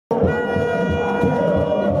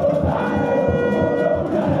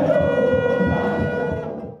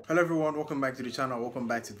everyone, welcome back to the channel. Welcome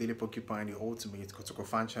back to Daily Porcupine, the ultimate Kotoko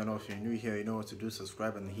fan channel. If you're new here, you know what to do.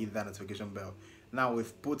 Subscribe and hit that notification bell. Now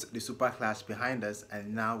we've put the Super Clash behind us,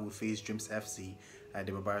 and now we face Dreams FC at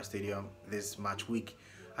the Barbara Stadium this match week.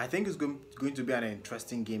 I think it's going to be an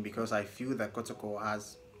interesting game because I feel that Kotoko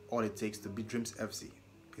has all it takes to beat Dreams FC.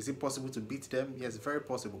 Is it possible to beat them? Yes, very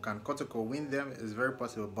possible. Can Kotoko win them? It's very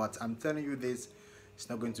possible. But I'm telling you this, it's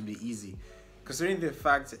not going to be easy. Considering the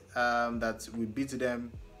fact that we beat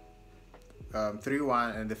them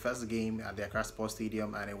 3-1 in the first game at the Accra Sports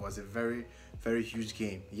Stadium, and it was a very huge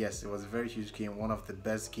game. Yes, it was a very huge game, one of the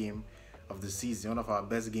best game of the season, one of our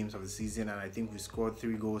best games of the season, and I think we scored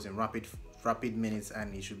 3 goals in rapid minutes,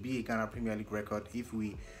 and it should be a Ghana Premier League record if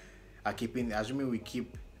we are keeping, assuming we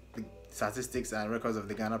keep the statistics and records of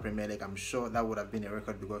the Ghana Premier League. I'm sure that would have been a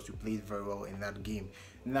record because we played very well in that game.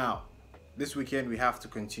 Now this weekend we have to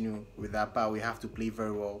continue with that part. We have to play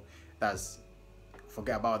very well. That's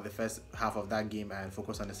forget about the first half of that game and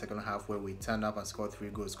focus on the second half where we turned up and scored 3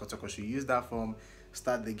 goals. Kotoko should use that form,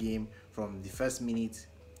 start the game from the first minute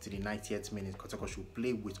to the 90th minute. Kotoko should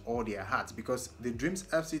play with all their hearts because the Dreams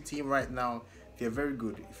FC team right now, they're very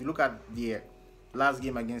good. If you look at their last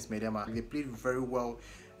game against Mediama, they played very well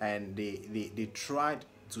and they tried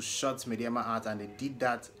to shut Mediama out, and they did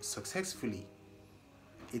that successfully.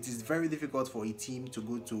 It is very difficult for a team to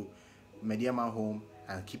go to Mediama home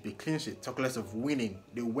and keep a clean sheet, talk less of winning.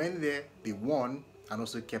 They went there, they won, and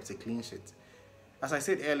also kept a clean sheet. As I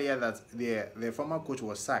said earlier, that their former coach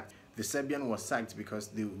was sacked. The Serbian was sacked because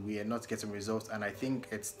we were not getting results, and I think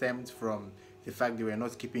it stemmed from the fact they were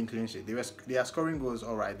not keeping clean sheet. They are scoring goals,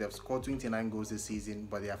 all right. They've scored 29 goals this season,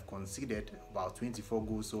 but they have conceded about 24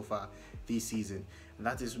 goals so far this season. And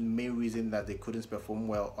that is the main reason that they couldn't perform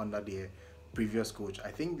well under their previous coach.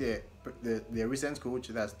 I think the recent coach,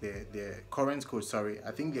 that's the current coach, sorry,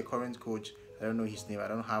 I think the current coach, I don't know his name, I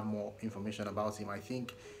don't have more information about him. I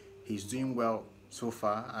think he's doing well so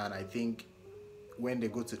far, and I think when they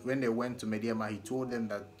went to Mediama, he told them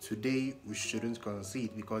that today we shouldn't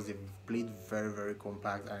concede because they've played very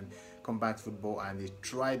compact football, and they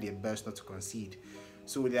tried their best not to concede.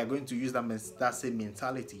 So they are going to use that same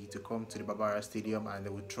mentality to come to the Barbara Stadium, and they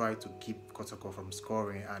will try to keep Kotoko from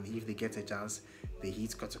scoring. And if they get a chance, they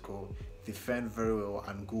hit Kotoko, defend very well,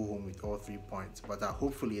 and go home with all 3 points. But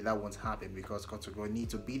hopefully that won't happen because Kotoko need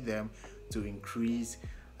to beat them to increase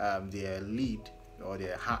their lead or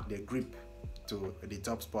their grip to the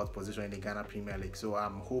top spot position in the Ghana Premier League. So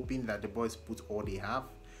I'm hoping that the boys put all they have,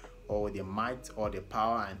 all their might, all their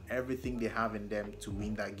power, and everything they have in them to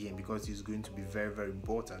win that game, because it's going to be very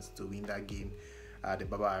important to win that game at the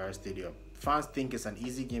Barbara Stadium. Fans think it's an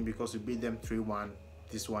easy game because we beat them 3-1.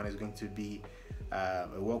 This one is going to be a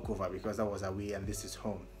walkover because that was away and this is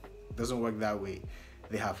home. It doesn't work that way.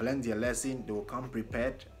 They have learned their lesson. They will come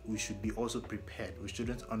prepared. We should be also prepared. We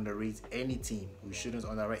shouldn't underrate any team. We shouldn't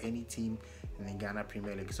underrate any team in the Ghana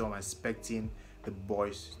Premier League. So I'm expecting the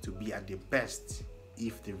boys to be at their best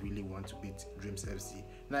if they really want to beat Dreams FC.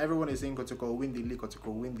 Now everyone is saying Kotoko win the league,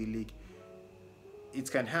 Kotoko win the league.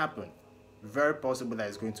 It can happen. Very possible that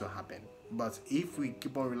it's going to happen. But if we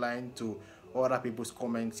keep on relying to other people's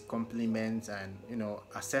comments, compliments, and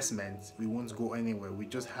assessments, we won't go anywhere. We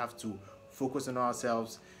just have to focus on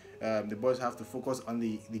ourselves. The boys have to focus on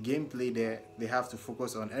the gameplay there. They have to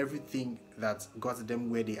focus on everything that got them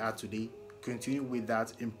where they are today. Continue with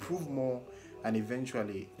that, improve more, and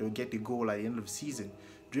eventually they'll get the goal at the end of the season.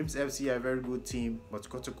 Dreams FC are a very good team, but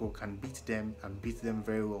Kotoko can beat them and beat them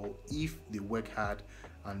very well if they work hard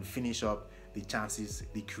and finish up the chances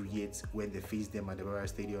they create when they face them at the Barbara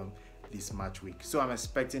Stadium this match week. So I'm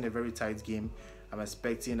expecting a very tight game. I'm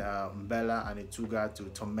expecting Mbella and Etuga to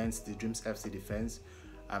torment the Dreams FC defense.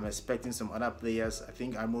 I'm expecting some other players. I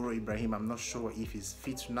think Amoro Ibrahim, I'm not sure if he's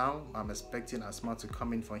fit now. I'm expecting Asma to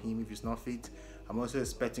come in for him if he's not fit. I'm also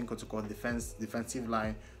expecting Kotoko defensive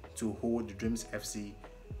line to hold the Dreams FC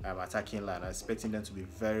attacking line. I'm expecting them to be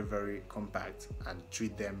very compact and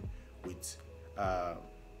treat them with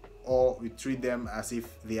we treat them as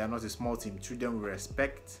if they are not a small team. Treat them with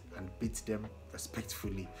respect and beat them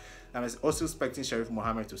respectfully. I'm also expecting Sheriff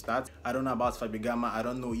Mohammed to start. I don't know about Fabio Gama. I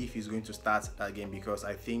don't know if he's going to start that game because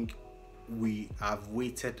I think we have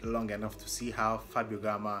waited long enough to see how Fabio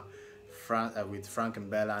Gama with Frank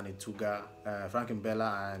Mbella and Etuga, Frank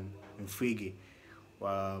Mbella and Mfrigi,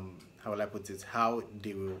 how will I put it, how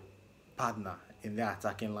they will partner in their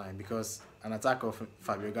attacking line, because an attack of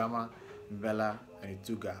Fabio Gama, Mbella and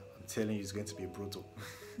Etuga, I'm telling you, it's going to be brutal.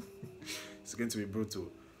 It's going to be brutal.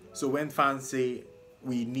 So when fans say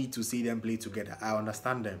we need to see them play together, I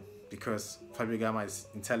understand them, because Fabio Gama is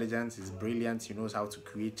intelligent, he's brilliant, he knows how to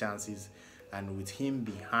create chances, and with him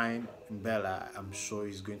behind Mbella, I'm sure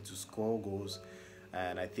he's going to score goals,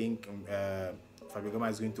 and I think Fabio Gama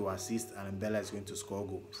is going to assist and Mbella is going to score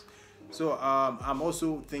goals. So I'm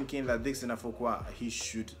also thinking that Dixon Afokwa, he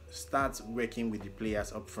should start working with the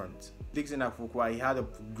players up front. Dixon Afokwa, he had a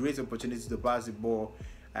great opportunity to pass the ball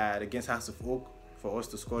against House of Oak for us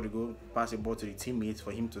to score the goal, pass the ball to the teammates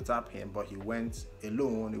for him to tap him, but he went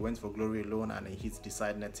alone, he went for glory alone, and he hit the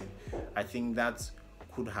side netting. I think that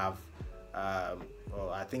could have,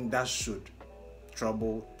 I think that should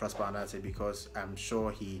trouble Prosper Anate, because I'm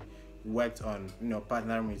sure he worked on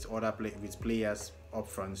partnering with other players up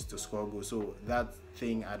front to score goals. So that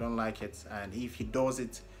thing, I don't like it, and if he does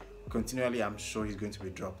it continually, I'm sure he's going to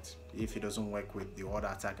be dropped. If he doesn't work with the other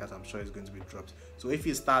attackers, I'm sure he's going to be dropped. So if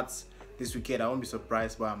he starts this weekend, I won't be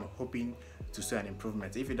surprised, but I'm hoping to see an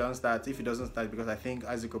improvement. If he doesn't start, because I think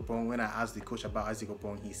Asante Kotoko, when I asked the coach about Asante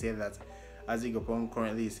Kotoko, he said that Asante Kotoko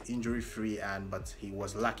currently is injury free, but he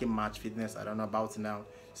was lacking match fitness. I don't know about now,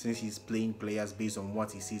 since he's playing players based on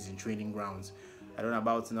what he sees in training grounds. I don't know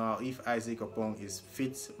about now if Asante Kotoko is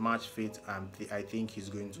fit, match fit, I think he's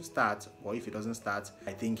going to start, or if he doesn't start,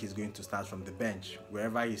 I think he's going to start from the bench.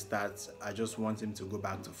 Wherever he starts, I just want him to go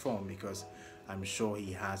back to form, because I'm sure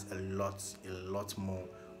he has a lot more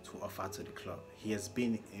to offer to the club. He has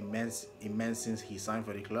been immense since he signed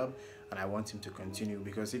for the club, and I want him to continue,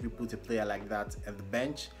 because if you put a player like that at the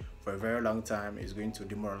bench for a very long time, it's going to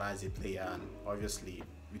demoralize the player, and obviously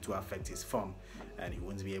it will affect his form, and he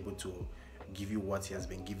won't be able to give you what he has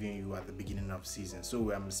been giving you at the beginning of the season.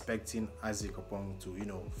 So I'm expecting Asante Kotoko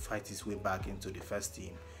to fight his way back into the first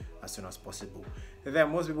team as soon as possible. And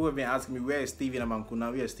then most people have been asking me, where is Steven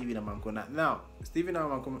Amankuna? Where is Steven Amankuna? Now, Steven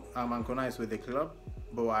Amankuna is with the club,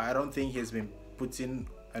 but I don't think he's been putting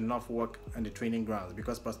enough work on the training grounds,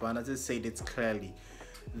 because Prosper Anate said it clearly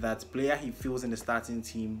that player he feels in the starting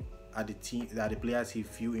team are the players he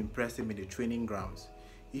feel impressed him in the training grounds.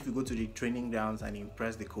 If you go to the training grounds and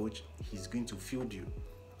impress the coach, he's going to field you.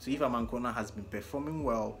 So if Amankona has been performing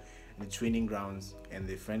well in the training grounds and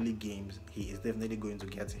the friendly games, he is definitely going to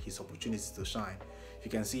get his opportunities to shine. You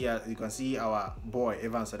can see our boy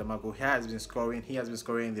Evans Adamako. He has been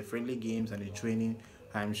scoring in the friendly games and the training.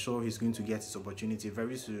 I'm sure he's going to get his opportunity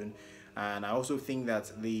very soon. And I also think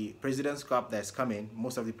that the President's Cup that's coming,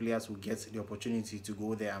 most of the players will get the opportunity to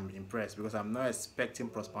go there and be impressed, because I'm not expecting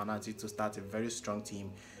Prosper Anate to start a very strong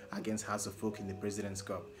team against House of Folk in the President's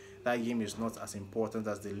Cup. That game is not as important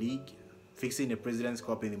as the league. Fixing the President's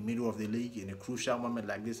Cup in the middle of the league in a crucial moment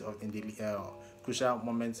like this, or in the crucial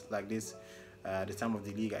moments like this, the time of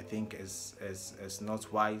the league, I think is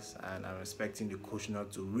not wise, and I'm expecting the coach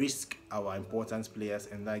not to risk our important players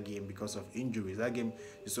in that game because of injuries. That game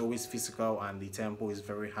is always physical and the tempo is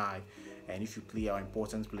very high, and if you play our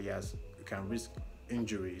important players, you can risk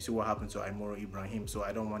injury. You see what happened to Aimoro Ibrahim. So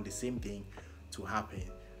I don't want the same thing to happen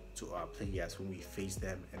to our players when we face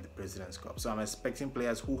them in the President's Cup. So I'm expecting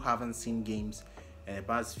players who haven't seen games in the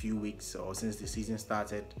past few weeks or since the season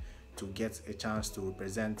started to get a chance to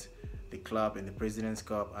represent the club in the President's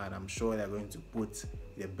Cup, and I'm sure they're going to put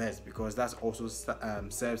their best, because that also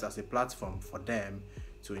serves as a platform for them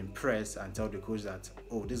to impress and tell the coach that,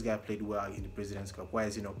 oh, this guy played well in the President's Cup, why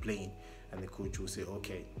is he not playing? And the coach will say,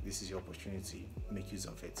 okay, this is your opportunity, make use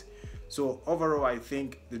of it. So overall, I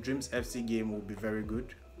think the Dreams FC game will be very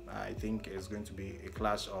good. I think it's going to be a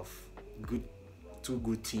clash of two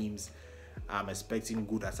good teams. I'm expecting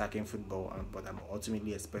good attacking football, but I'm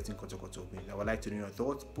ultimately expecting Kotoko to win. I would like to know your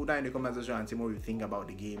thoughts. Put that in the comment section and tell me what you think about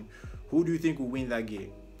the game. Who do you think will win that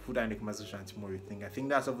game? Put that in the comment section and tell me what you think. I think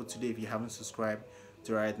that's all for today. If you haven't subscribed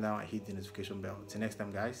to right now, hit the notification bell. Till next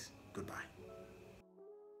time, guys. Goodbye.